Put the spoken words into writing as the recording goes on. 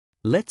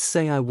Let's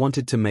say I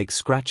wanted to make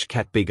Scratch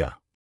Cat bigger.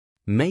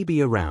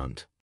 Maybe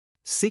around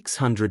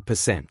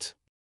 600%.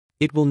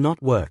 It will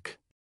not work.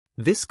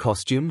 This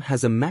costume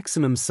has a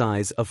maximum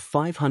size of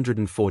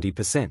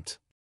 540%.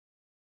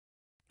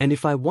 And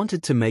if I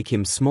wanted to make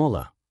him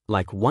smaller,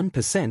 like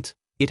 1%,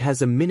 it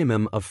has a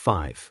minimum of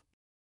 5.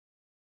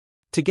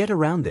 To get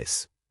around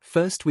this,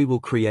 first we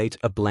will create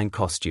a blank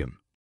costume.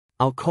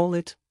 I'll call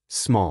it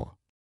small.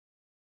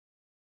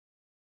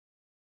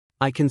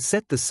 I can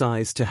set the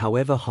size to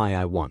however high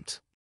I want.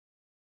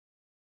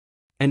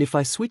 And if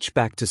I switch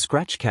back to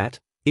Scratch Cat,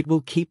 it will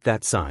keep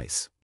that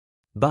size.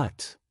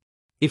 But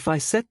if I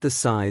set the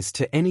size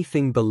to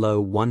anything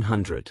below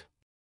 100,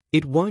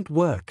 it won't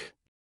work.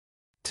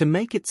 To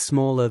make it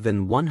smaller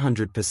than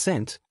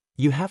 100%,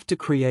 you have to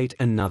create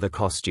another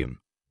costume,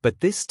 but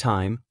this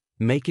time,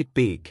 make it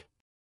big.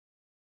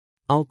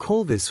 I'll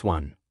call this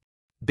one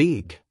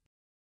big.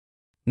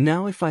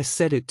 Now if I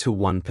set it to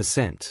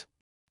 1%,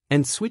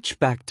 and switch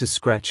back to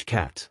Scratch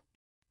Cat.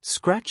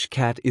 Scratch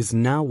Cat is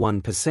now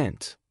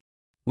 1%.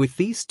 With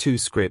these two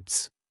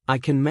scripts, I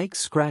can make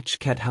Scratch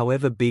Cat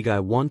however big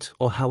I want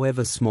or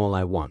however small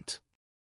I want.